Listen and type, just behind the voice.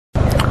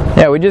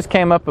Yeah, we just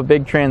came up a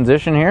big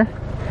transition here,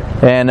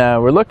 and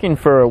we're looking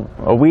for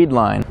a weed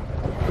line.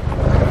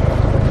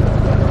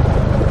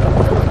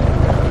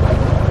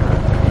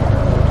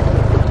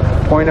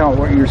 Point out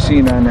what you're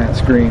seeing on that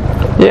screen.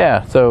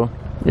 Yeah, so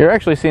you're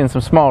actually seeing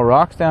some small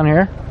rocks down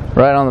here,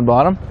 right on the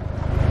bottom.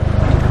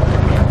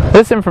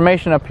 This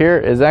information up here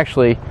is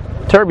actually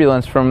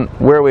turbulence from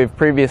where we've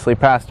previously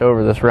passed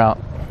over this route.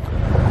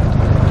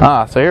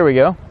 So here we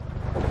go.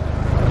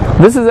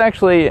 This is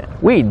actually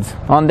weeds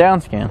on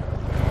DownScan.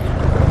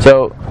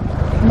 So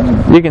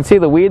you can see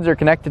the weeds are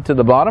connected to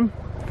the bottom,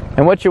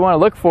 and what you want to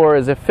look for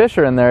is if fish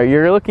are in there,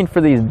 you're looking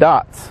for these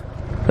dots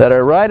that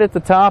are right at the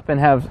top and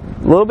have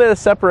a little bit of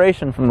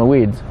separation from the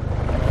weeds.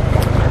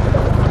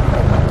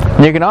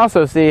 And you can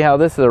also see how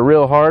this is a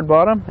real hard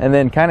bottom and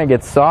then kind of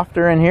gets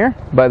softer in here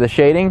by the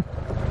shading.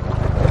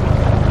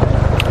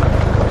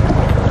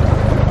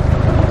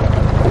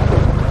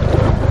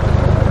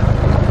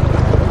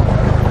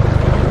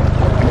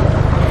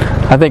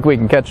 I think we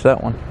can catch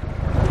that one.